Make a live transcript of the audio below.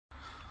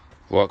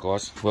Right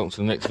guys, welcome to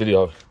the next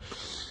video.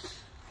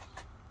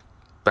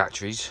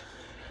 Batteries,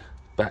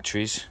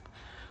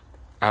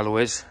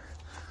 alloys.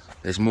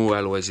 There's more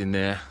alloys in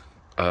there.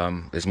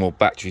 There's more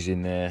batteries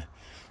in there.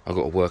 I've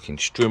got a working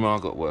strimmer,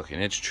 I've got a working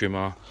edge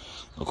trimmer.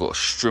 I've got a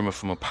strimmer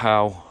from a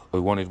pal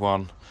who wanted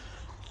one.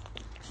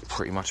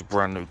 Pretty much a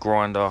brand new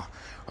grinder.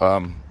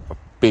 A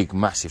big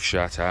massive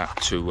shout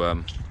out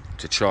to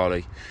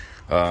Charlie.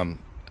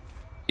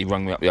 He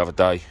rang me up the other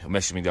day,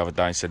 messaged me the other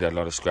day and said he had a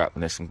lot of scrap,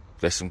 and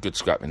there's some good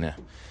scrap in there.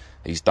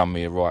 He's done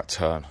me a right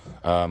turn.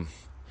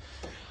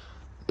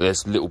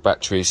 There's little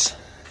batteries.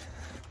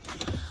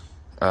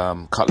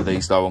 Couple of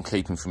these though I'm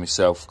keeping for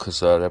myself because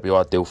they'll be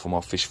ideal for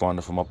my fish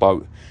finder for my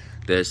boat.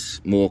 There's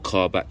more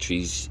car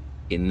batteries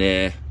in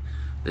there.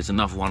 There's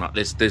another one up.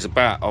 There's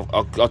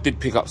about. I did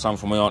pick up some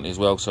from my auntie as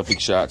well, so a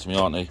big shout out to my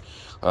auntie.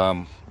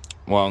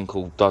 My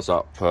uncle does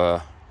up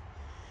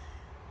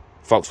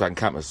Volkswagen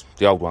campers,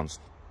 the old ones.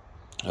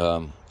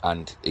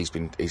 And he's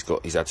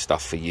had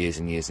stuff for years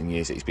and years and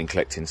years that he's been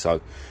collecting.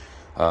 So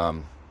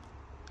I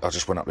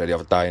just went up there the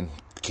other day and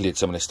cleared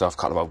some of this stuff, a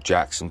couple of old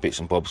jacks and bits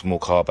and bobs, more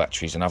car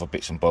batteries and other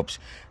bits and bobs.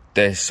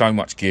 There's so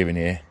much gear in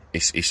here,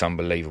 it's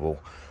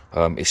unbelievable.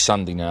 It's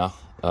Sunday now,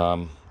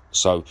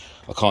 so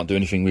I can't do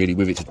anything really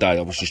with it today.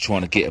 I was just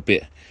trying to get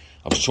the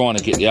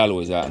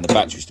alloys out and the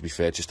batteries, to be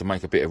fair, just to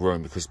make a bit of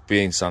room, because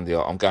being Sunday,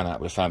 I'm going out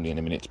with the family in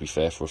a minute, to be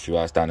fair, for a few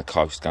hours down the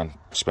coast, going to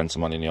spend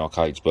some money in the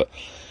arcades. But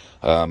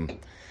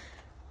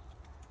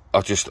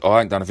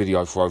I ain't done a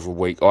video for over a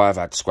week. I have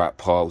had scrap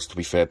piles, to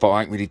be fair, but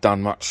I ain't really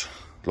done much,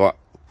 like,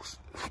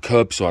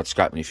 curbside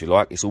scrapping, if you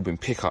like. It's all been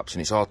pickups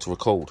and it's hard to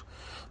record.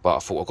 But I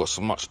thought I've got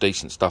some much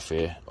decent stuff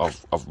here.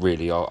 I've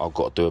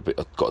got to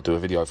do a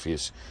video for you.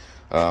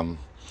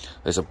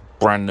 There's a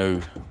brand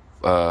new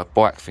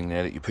bike thing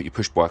there that you put your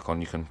push bike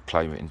on. You can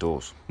play with it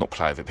indoors. Not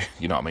play with it, but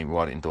you know what I mean,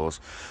 ride it indoors.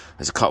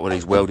 There's a couple of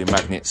these welding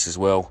magnets as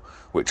well,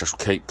 which I should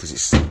keep because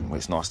it's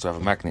nice to have a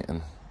magnet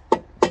and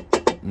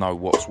know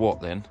what's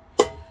what then.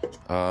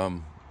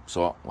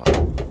 Well,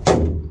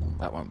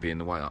 that won't be in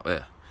the way up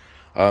there.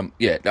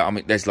 Yeah, I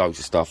mean, there's loads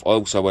of stuff. I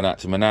also went out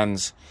to my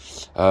nan's.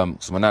 So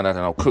my nan had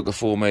an old cooker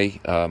for me,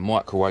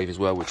 microwave as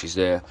well, which is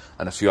there,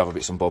 and a few other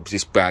bits and bobs.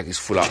 This bag is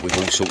full up with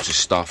all sorts of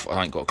stuff.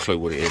 I ain't got a clue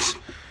what it is.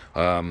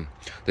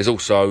 There's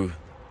also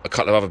a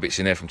couple of other bits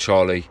in there from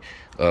Charlie,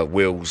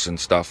 wheels and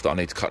stuff that I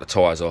need to cut the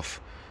tyres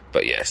off.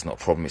 But yeah, it's not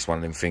a problem. It's one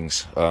of them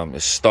things.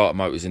 There's starter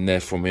motors in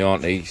there from my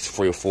auntie,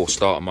 3 or 4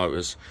 starter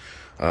motors.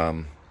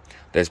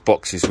 There's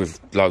boxes with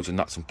loads of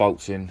nuts and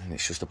bolts in, and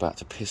it's just about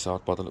to piss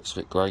hard by the looks of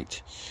it.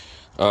 Great.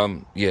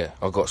 Yeah,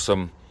 I've got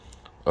some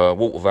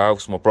water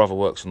valves. My brother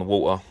works on the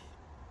water,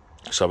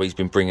 so he's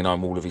been bringing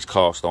home all of his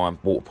cast iron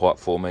water pipe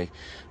for me.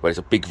 But there's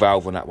a big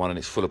valve on that one, and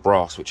it's full of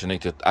brass, which I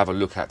need to have a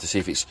look at to see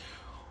if it's...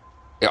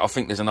 I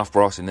think there's enough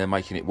brass in there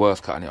making it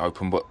worth cutting it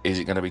open, but is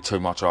it going to be too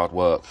much hard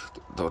work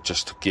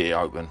just to get it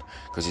open?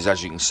 Because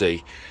as you can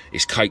see,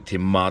 it's caked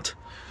in mud.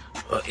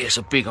 It's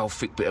a big old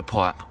thick bit of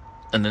pipe,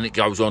 and then it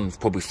goes on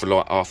probably for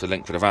like half the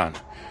length of the van.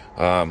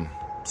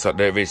 So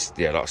there is,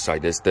 yeah, like I say,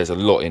 there's a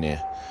lot in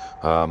here.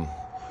 But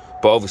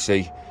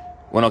obviously,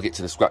 when I get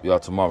to the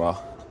scrapyard tomorrow,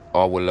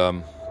 I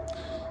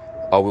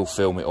will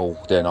film it all.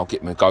 Then I'll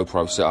get my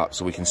GoPro set up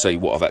so we can see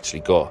what I've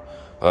actually got.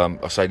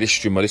 I say this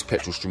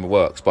petrol strimmer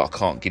works, but I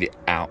can't get it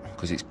out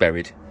because it's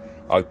buried.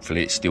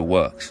 Hopefully it still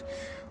works.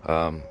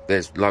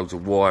 There's loads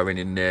of wiring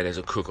in there. There's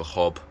a cooker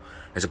hob.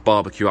 There's a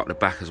barbecue up the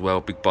back as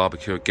well. Big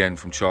barbecue again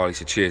from Charlie.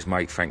 So cheers,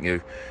 mate. Thank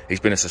you. He's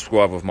been a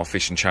subscriber of my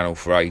fishing channel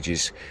for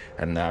ages,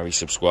 and now he's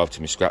subscribed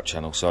to my scrap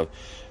channel. So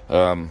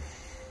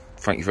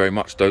thank you very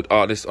much, dude.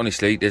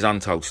 Honestly, there's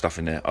untold stuff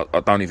in there.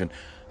 I don't even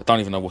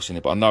know what's in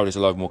it, but I know there's a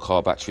load more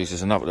car batteries.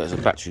 There's a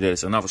battery there.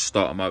 There's another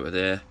starter motor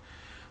there.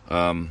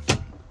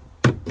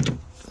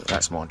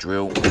 That's my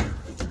drill.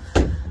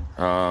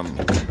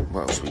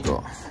 What else we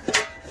got?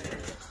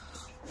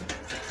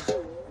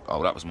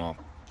 Oh, that was my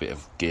bit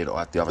of gear that I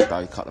had the other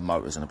day. A couple of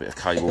motors and a bit of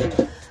cable.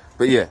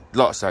 But yeah,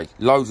 like I say,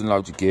 loads and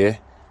loads of gear.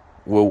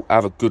 We'll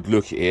have a good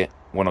look at it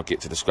when I get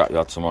to the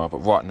scrapyard tomorrow. But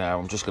right now,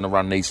 I'm just going to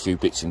run these few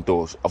bits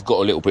indoors. I've got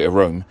a little bit of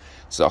room,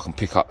 so I can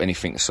pick up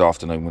anything this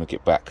afternoon when I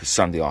get back. Because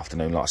Sunday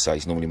afternoon, like I say,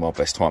 is normally my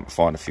best time to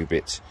find a few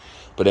bits.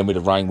 But then with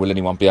the rain, will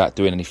anyone be out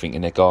doing anything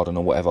in their garden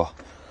or whatever?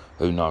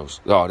 Who knows?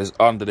 Oh, there's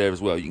under there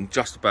as well. You can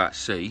just about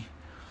see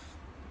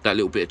that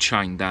little bit of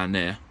chain down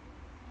there.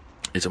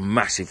 It's a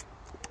massive,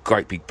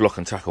 great big block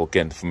and tackle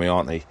again from my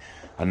auntie.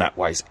 And that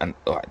weighs, and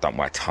oh, it don't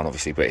weigh a ton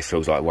obviously, but it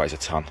feels like it weighs a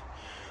ton.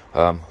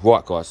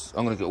 Right guys,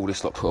 I'm going to get all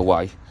this lot put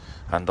away,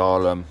 and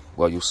I'll,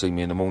 well, you'll see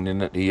me in the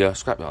morning at the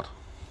scrapyard.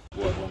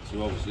 Right,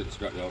 so obviously at the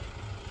scrapyard,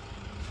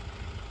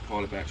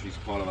 pile of batteries,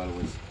 pile of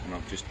alloys, and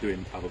I'm just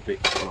doing other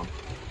bits while I'm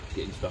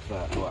getting stuff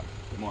out. Right,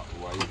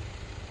 microwave.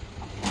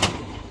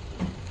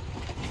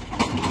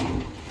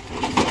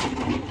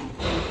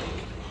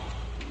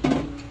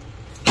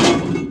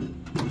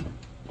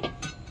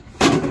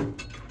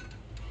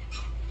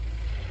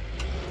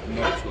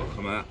 Knot's got to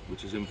come out,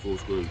 which is in 4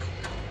 screws.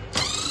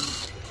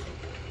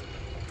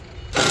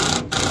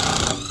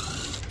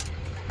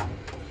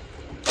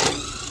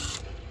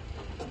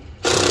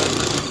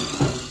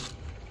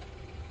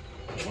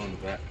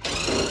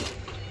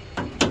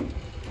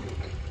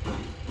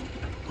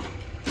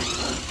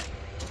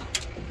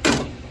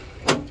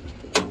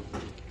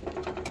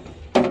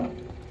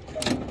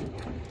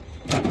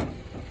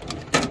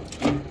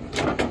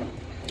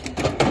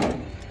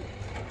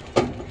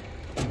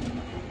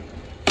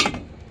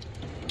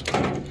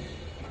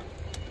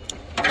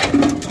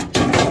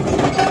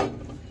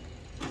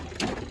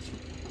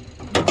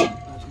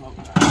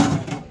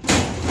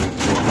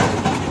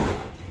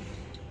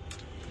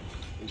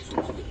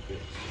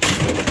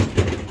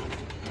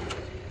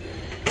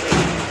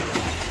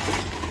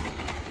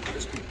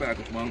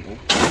 bag of my uncle.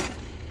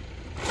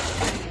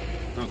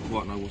 Don't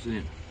quite know what's in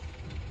it.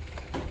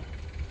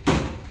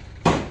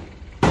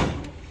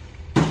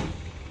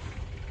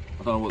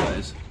 I don't know what that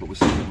is, but we'll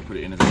see if we can put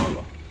it in as a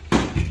motor.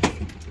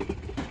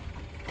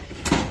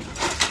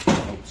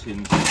 Old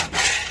tin,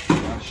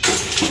 flash,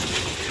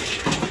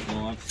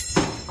 knives.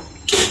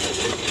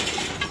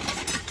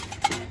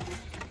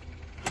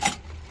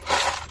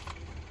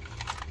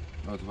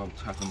 Loads of old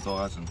tack and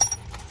dies and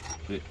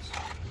bits.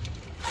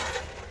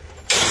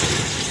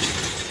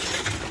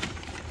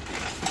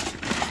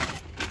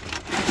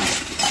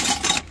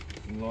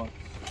 Some lights.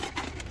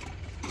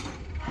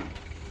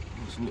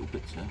 Some little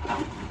bits there.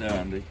 They're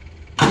handy.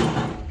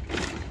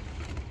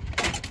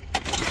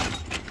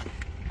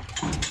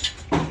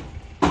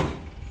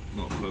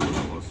 Not a clue what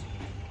that was.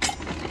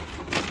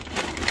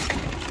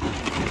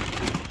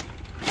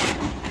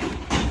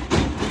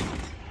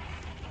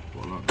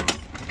 What like that.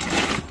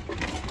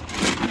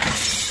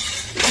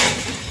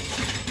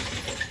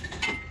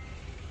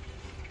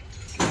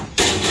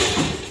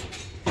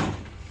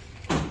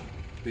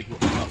 Big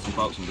nuts and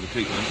bolts I'm going to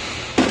keep them.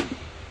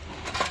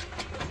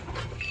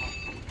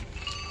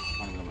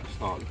 I'm going to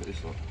start, look at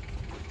this one.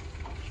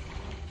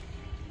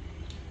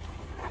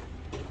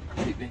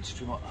 Keep the inch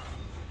trim up.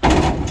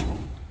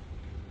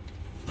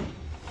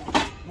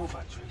 More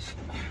batteries.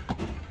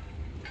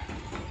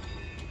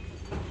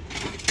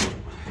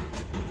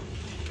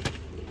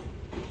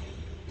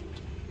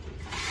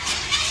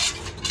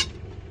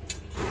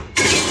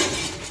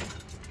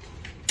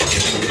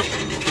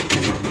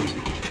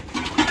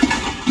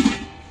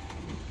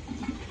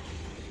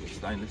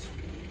 Stainless.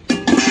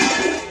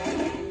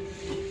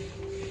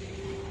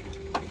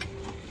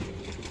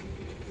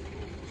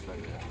 Stay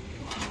there.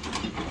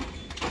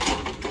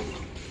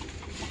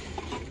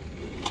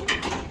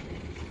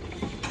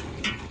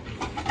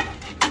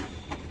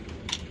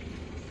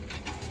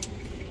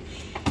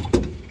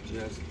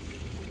 Yes.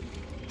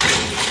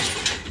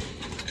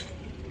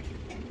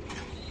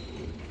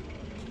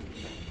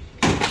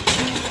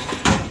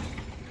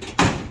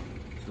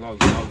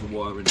 Loads of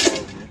wire in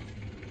here.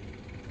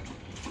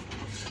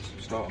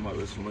 Starter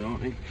motors for my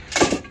auntie.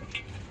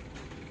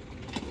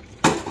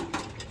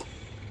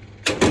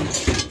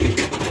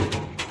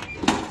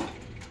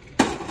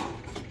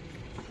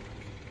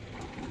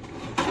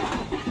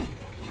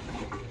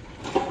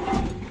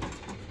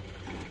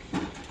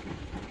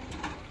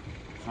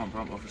 Front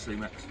bumper for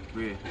C-Max,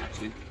 rear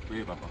actually,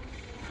 rear bumper.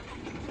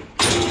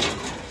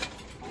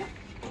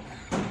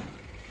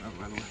 That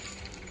ran away.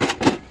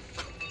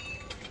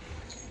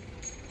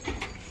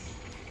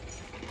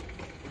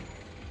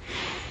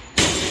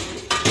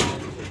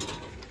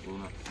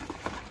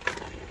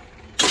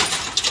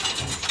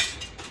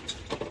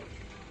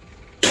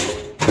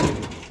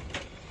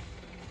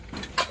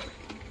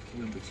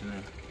 Bits in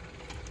there.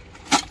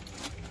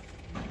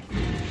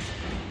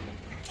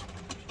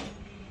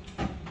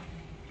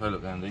 They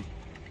look handy.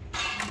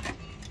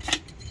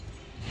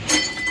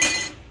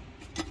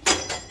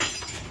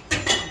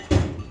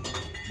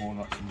 More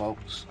nuts and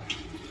bolts.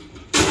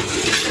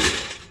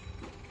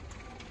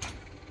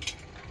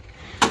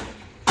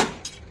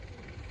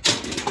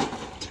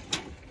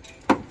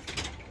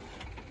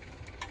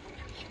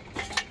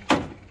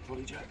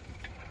 Body jack.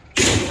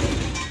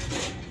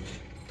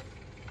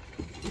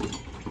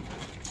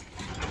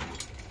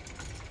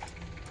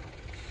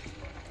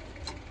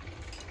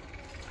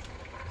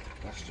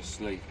 That's just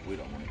sleeve, we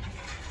don't want it.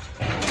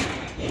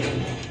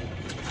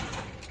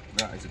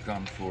 That is a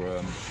gun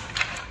for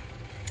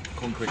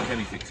concrete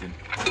chemi fixing.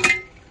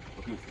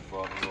 I've looked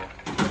for as well.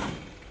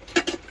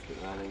 Put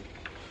that in.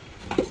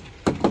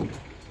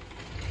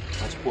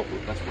 That's what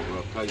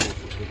we're playing with.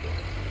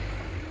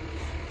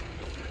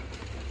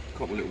 A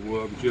couple of little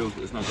rubber drills, but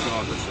there's no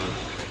charger, so.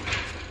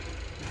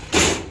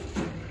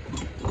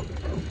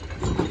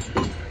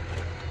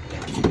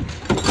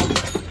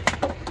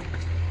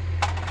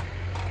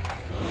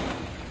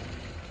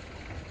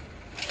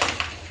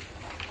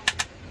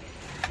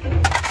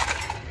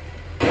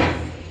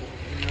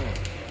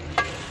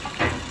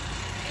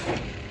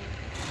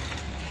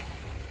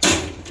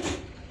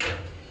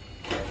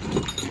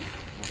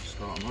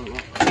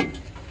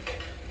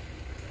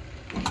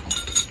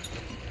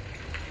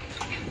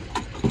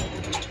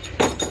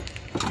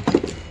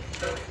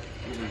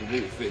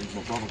 Little fittings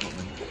my brother got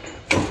me.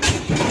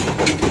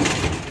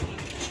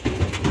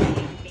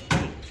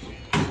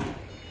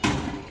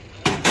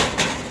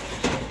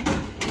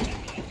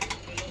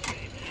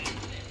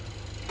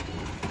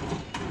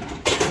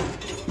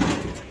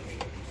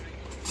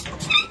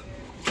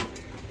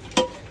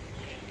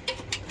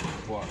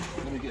 Right,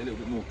 let me get a little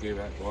bit more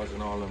gear out, guys,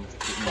 and I'll get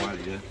more out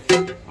of you.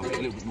 I'll get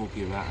a little bit more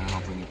gear out and then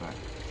I'll bring it back.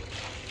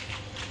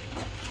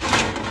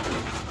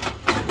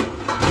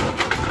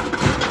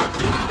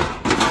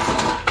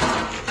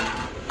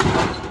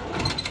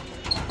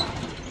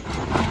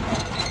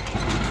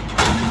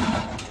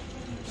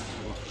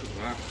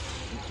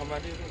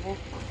 Around here a bit more.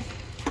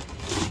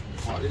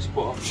 Right, this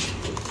box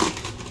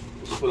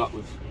was full up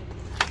with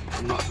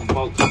nuts and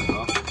bolts and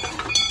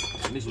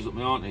stuff, and this was at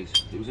my auntie's.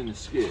 It was in the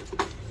skip,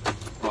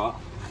 but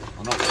I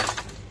I noticed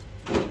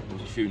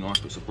there's a few nice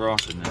bits of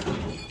brass in there,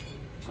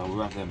 so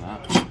we'll have them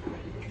out.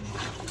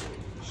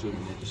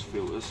 Assuming they're just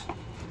filters.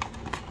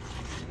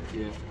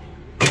 Yeah.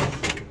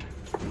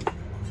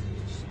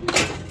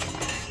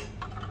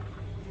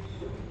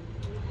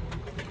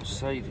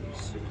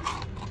 Mercedes.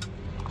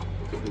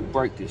 Little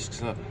brake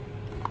discs, look.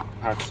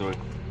 Pad, sorry.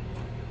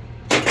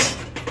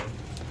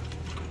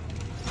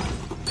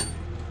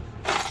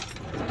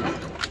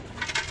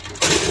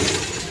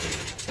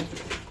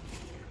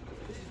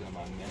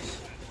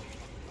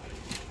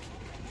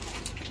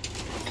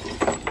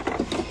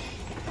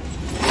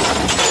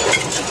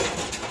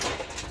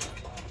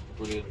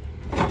 Brilliant.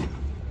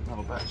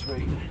 Another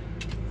battery.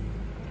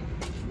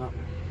 No.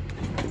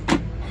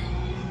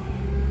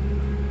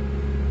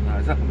 Now,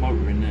 is that the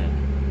motor in there?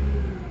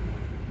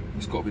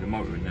 It's got to be the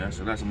motor in there,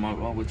 so that's a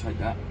motor. We'll take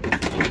that.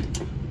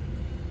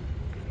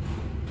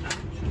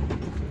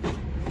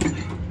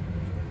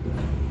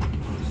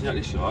 See, at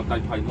this yard,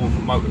 they pay more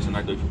for motors than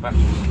they do for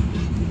batteries.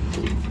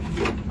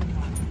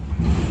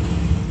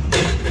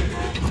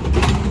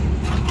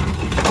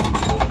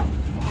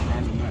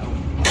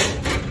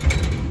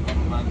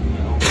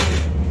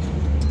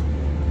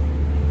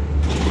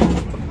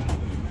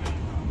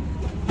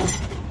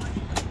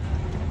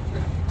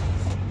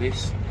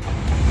 This.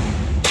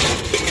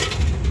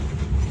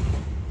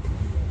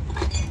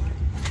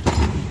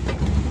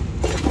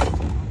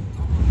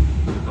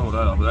 Oh,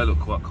 they look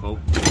quite cool.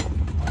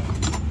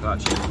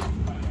 Actually,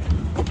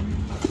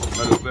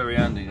 they look very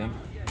handy, them.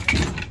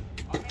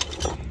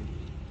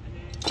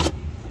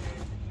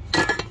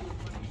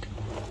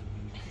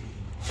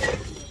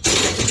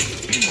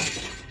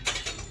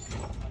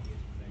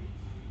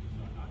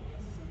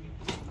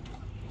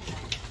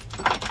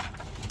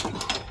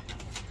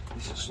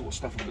 This is the sort of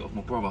stuff I got off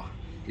my brother.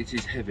 It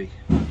is heavy.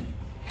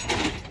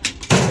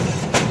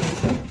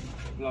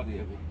 Bloody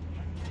heavy.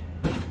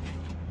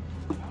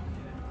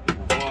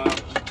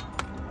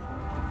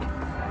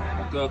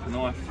 Gurkha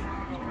knife.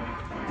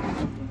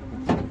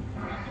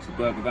 It's the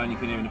burger van you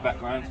can hear in the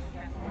background.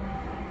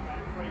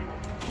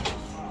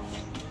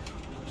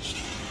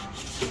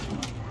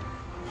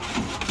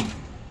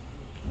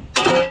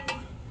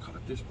 Couple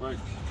of disc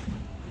brakes.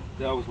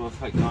 They always worth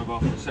taking over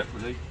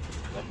separately.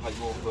 They pay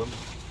more for them.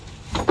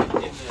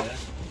 In there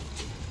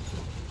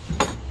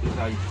is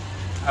a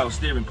power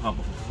steering pump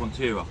off a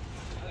Frontiera,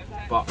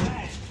 but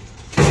I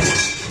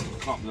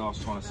can't be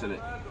arsed trying to sell it.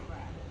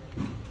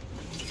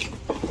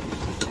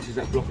 This is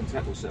that block and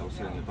tackle set I was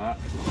telling you about.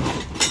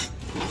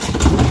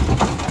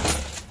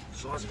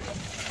 Size of it.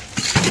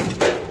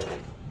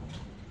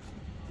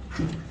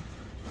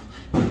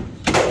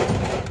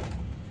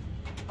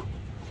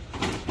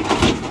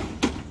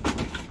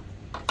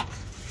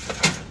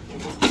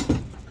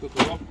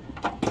 Cooker on.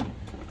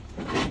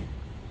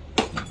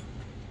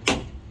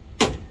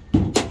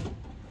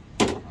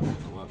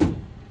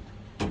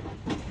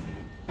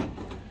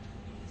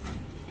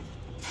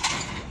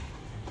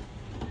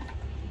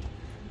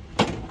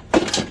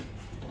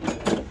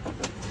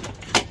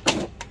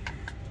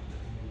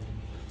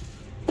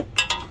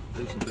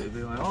 Decent bit of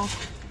VIR.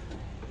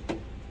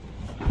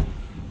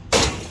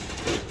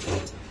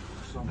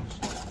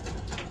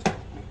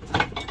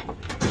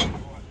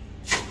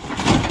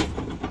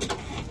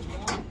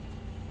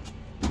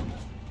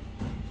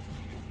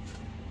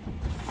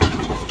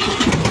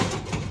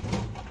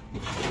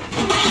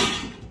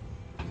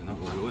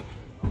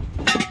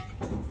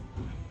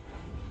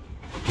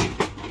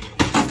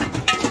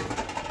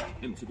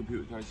 Empty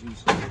computer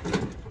casings.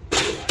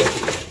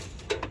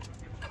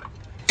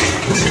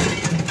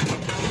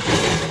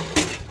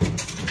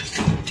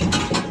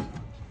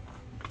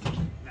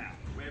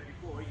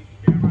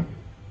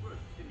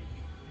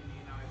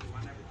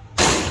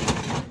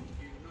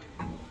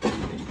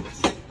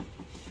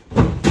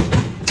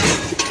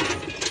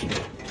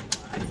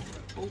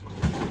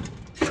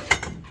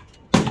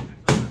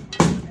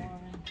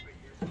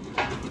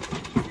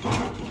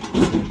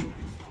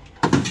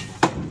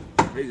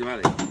 Easy,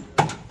 Matty.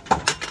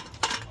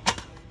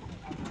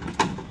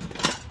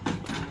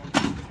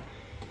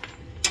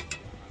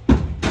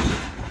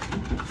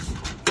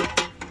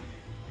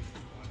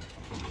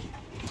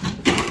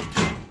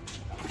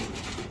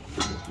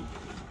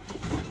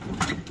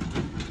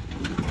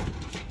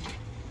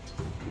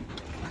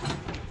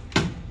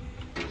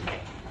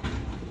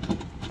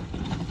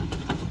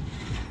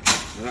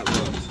 Well, that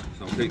works,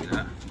 so I'm keeping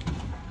that.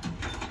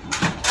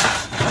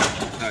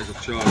 That is a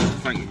charge.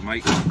 Thank you,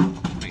 mate.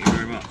 Thank you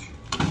very much.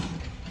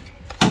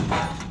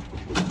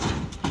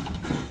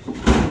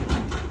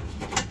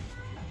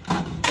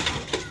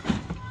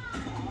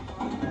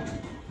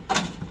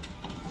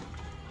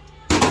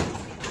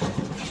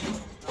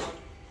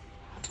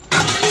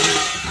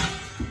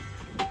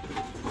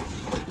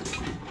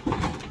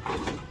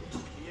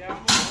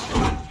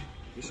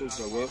 This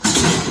also works. I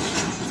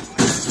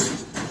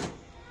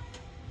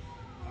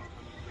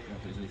don't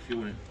think there's any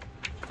fuel in it.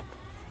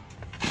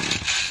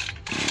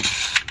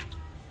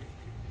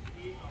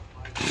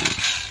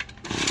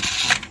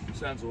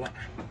 Sounds alright.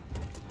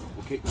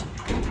 We'll keep that.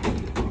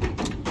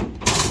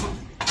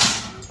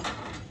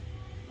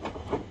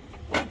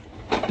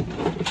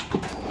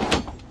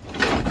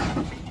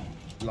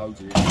 loads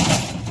of it.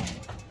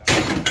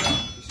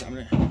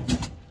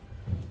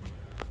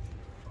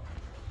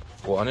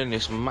 Well, and then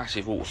this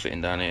massive water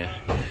fitting down here.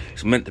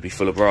 It's meant to be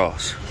full of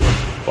brass,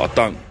 but I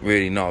don't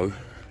really know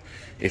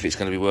if it's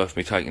going to be worth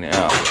me taking it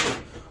out.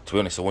 To be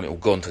honest, I want it all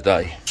gone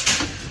today.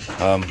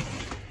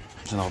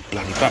 There's another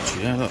bloody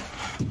battery there, look.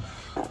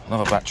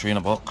 Another battery in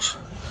a box.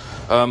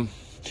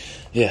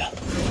 Yeah.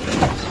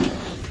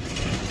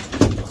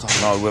 I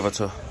don't know whether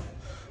to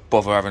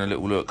bother having a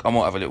little look. I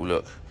might have a little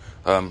look.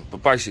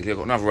 But basically, I've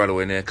got another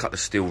alloy in there, cut the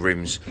steel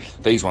rims.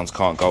 These ones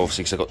can't go,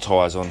 obviously, because they've got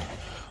tyres on.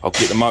 I'll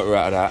get the motor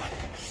out of that.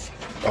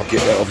 I'll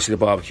get, obviously, the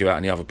barbecue out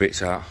and the other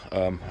bits out.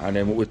 And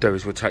then what we'll do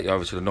is we'll take it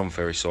over to the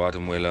non-ferrous side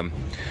and we'll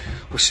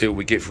see what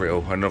we get for it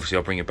all. And obviously,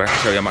 I'll bring it back and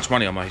tell you how much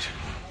money I made.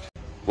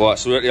 Right,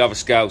 so we're at the other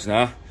scales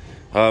now.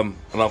 And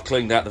I've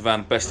cleaned out the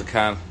van best I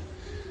can.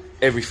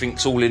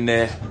 Everything's all in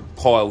there,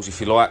 piles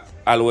if you like.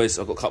 Alloys,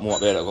 I've got a couple more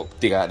up there that I've got to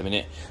dig out in a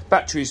minute.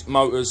 Batteries,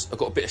 motors, I've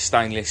got a bit of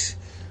stainless,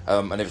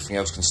 and everything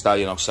else can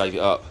stay and I'll save it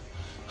up.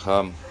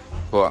 Right,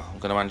 I'm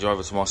going to hand you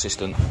over to my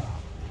assistant.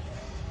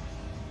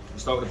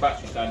 Start with the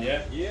batteries, Dan,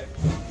 yeah? Yeah.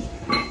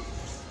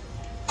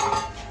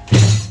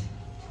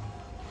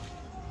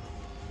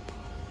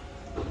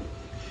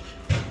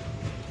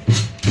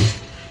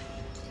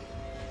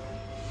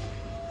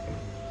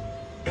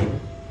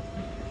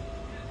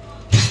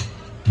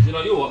 You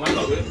know, you're what, mate?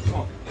 Not good. Come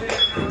on.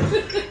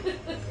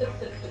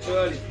 Too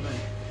early for me.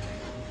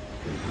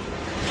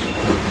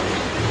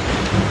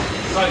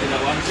 Saving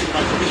that one. See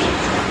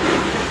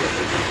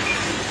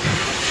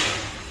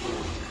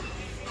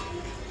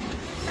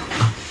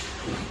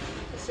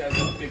let's see, I've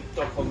got a big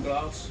dock on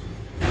glass.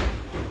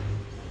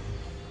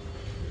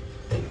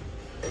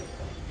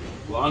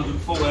 Well,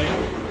 114.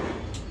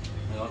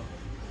 Hang on.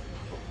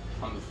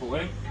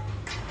 114.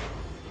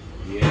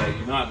 Yeah,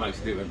 you know it makes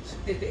a difference.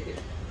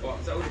 Right,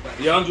 is that all the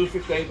batteries? Yeah,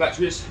 115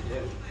 batteries. Yeah.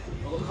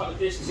 I've got a couple of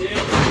discs here.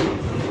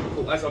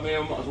 Well, as I'm here,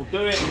 I might as well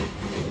do it.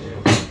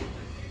 Yeah.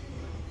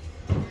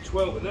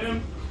 12 of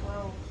them.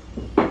 Wow.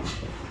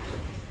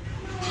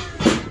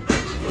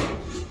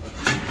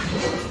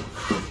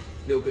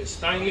 Little bit of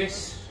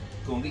stainless.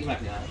 Go on, get your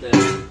magnet out there.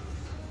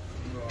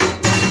 Right.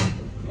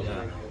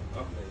 Yeah.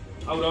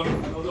 Hold on,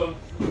 hold on.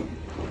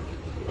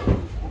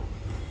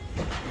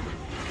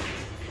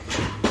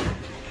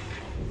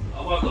 I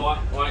won't lie,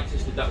 I ain't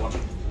tested that one.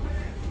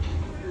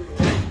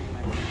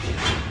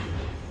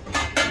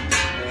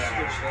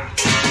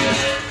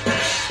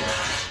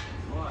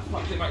 Right,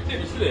 fuck it, make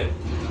difference, did it?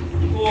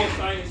 4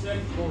 stainless then,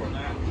 4 on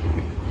that.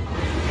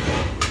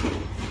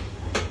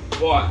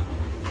 Right,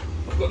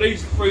 I've got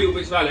these 3 little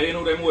bits of alley and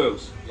all them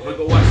wheels. Yeah. I've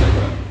got white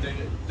separate.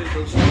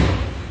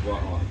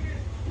 Right, right.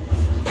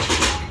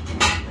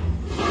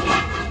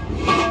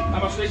 How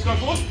much do these go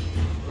for? I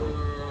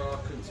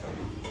couldn't tell you.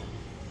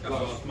 That's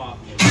what I was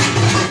marking.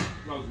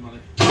 Loads of money.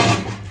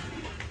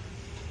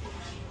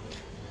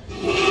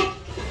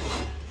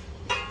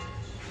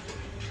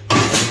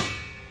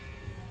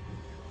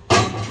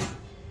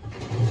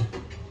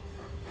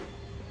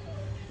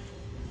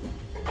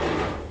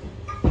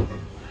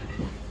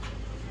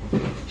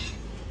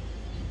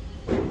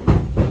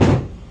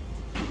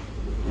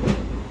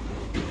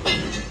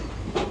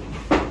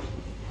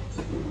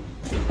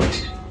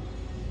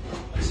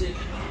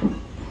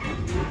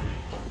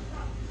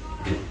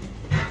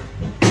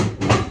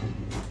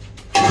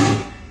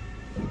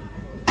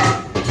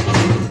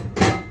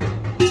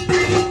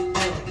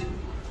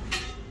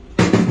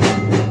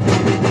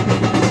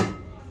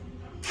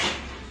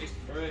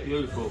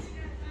 Beautiful.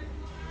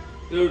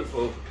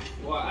 Beautiful.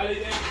 Right, alley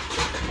then.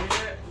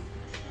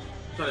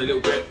 It's only a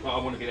little bit, but I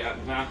want to get it out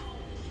of the van.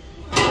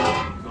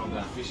 I'm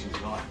going fishing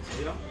tonight.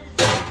 Yeah.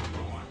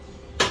 Right.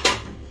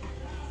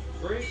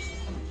 3.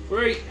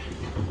 3.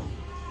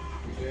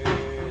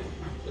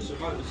 There's some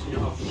motors in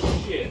your house.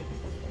 Shit.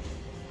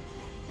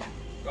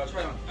 Guys,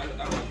 right on.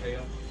 I'll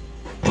here.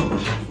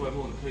 That's worth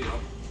more than a kilo.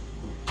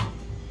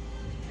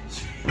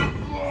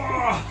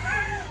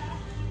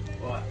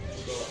 Right.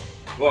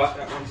 Right.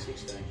 That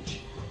 116.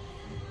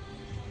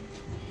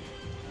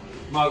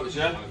 Motors,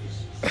 yeah?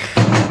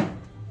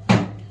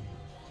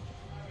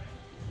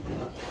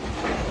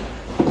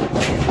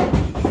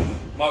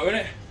 Motor in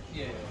it?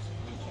 Yeah.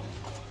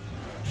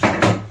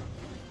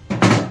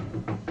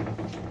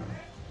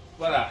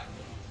 Like that?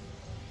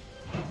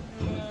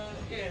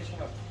 Yeah,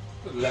 sure.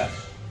 Good lad.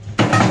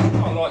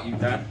 I like you,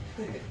 Dan.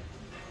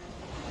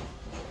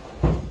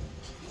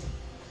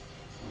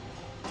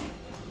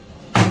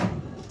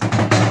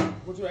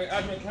 What do you reckon? How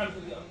do you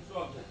reckon to get on the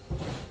drive then?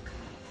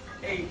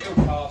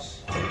 He'll pass.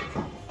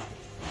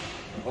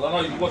 Well, I know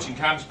you've been watching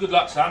cams. Good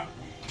luck, Sam.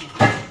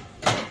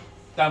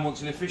 Dan wants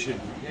to live fishing.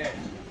 Yeah.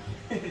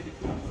 You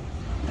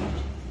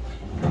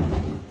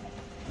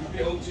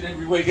get auction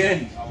every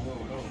weekend. I will.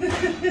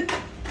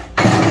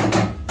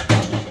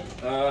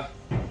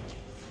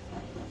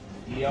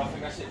 Yeah, I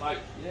think that's it, mate.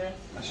 Yeah.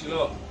 That's your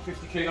lot.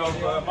 50 kilo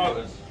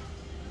motors.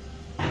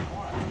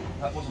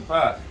 That wasn't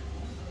bad.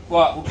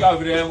 Right, we'll go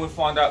over there and we'll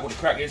find out what the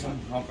crack is and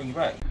I'll bring you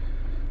back.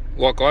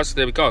 Right, guys,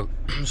 there we go.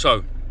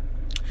 So,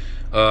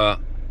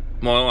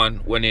 my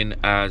iron went in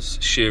as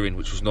shearing,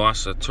 which was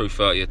nice. So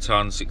 230 a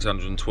ton,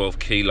 612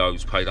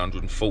 kilos, paid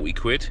 140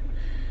 quid.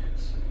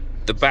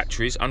 The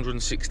batteries,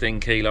 116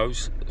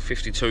 kilos,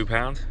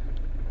 £52.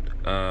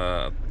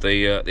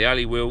 The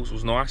alley wheels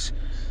was nice,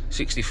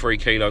 63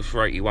 kilos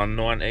for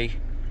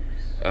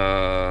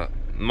 81.90.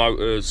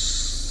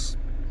 Motors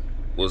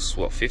was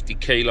what, 50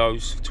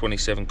 kilos,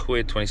 27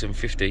 quid,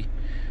 27.50.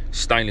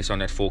 Stainless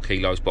only had 4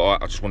 kilos,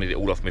 but I just wanted it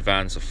all off my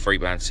van, so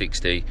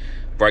 £3.60.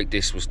 Brake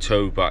disc was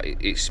 2, but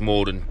it's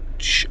more than,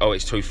 oh,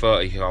 it's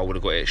 230. I would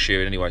have got it at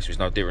shearing anyway, so there's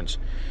no difference.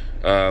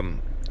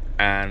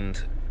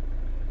 And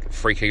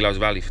 3 kilos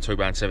of alley for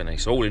 £2.70.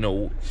 So all in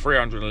all,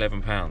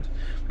 £311.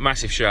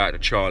 Massive shout out to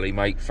Charlie,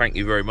 mate. Thank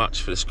you very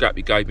much for the scrap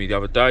you gave me the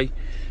other day.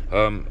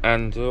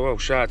 Well,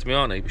 shout out to my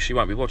auntie, but she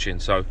won't be watching,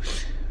 so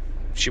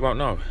she won't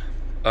know.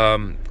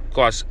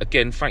 Guys,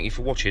 again, thank you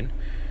for watching.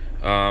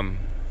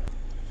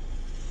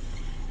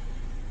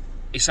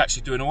 It's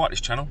actually doing alright, this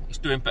channel. It's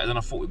doing better than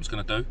I thought it was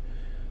going to do.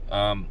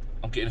 I'm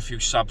getting a few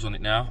subs on it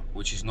now,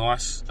 which is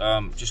nice.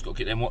 Just got to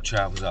get them watch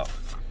hours up.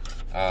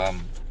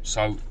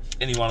 So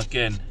anyone,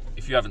 again,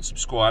 if you haven't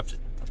subscribed,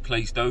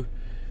 please do.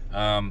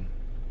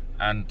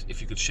 And if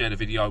you could share the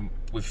video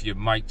with your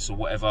mates or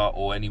whatever,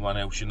 or anyone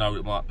else you know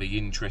that might be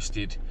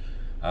interested,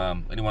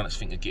 anyone that's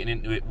thinking of getting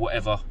into it,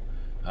 whatever,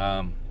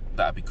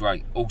 that'd be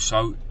great.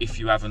 Also, if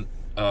you haven't,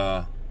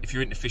 if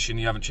you're into fishing,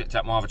 you haven't checked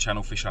out my other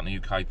channel, Fish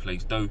Hunting UK,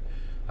 please do.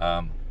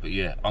 But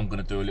yeah, I'm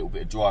going to do a little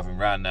bit of driving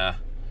around now.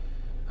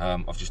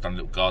 I've just done a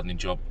little gardening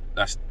job.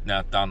 That's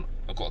now done.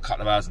 I've got a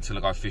couple of hours until I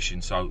go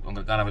fishing, so I'm going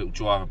to go and have a little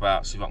drive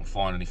about, see if I can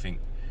find anything.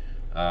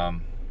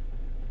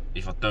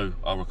 If I do,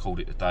 I'll record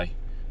it today.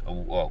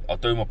 I'll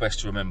do my best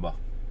to remember.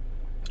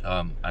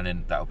 And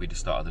then that'll be the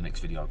start of the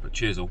next video. But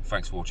cheers all,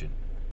 thanks for watching.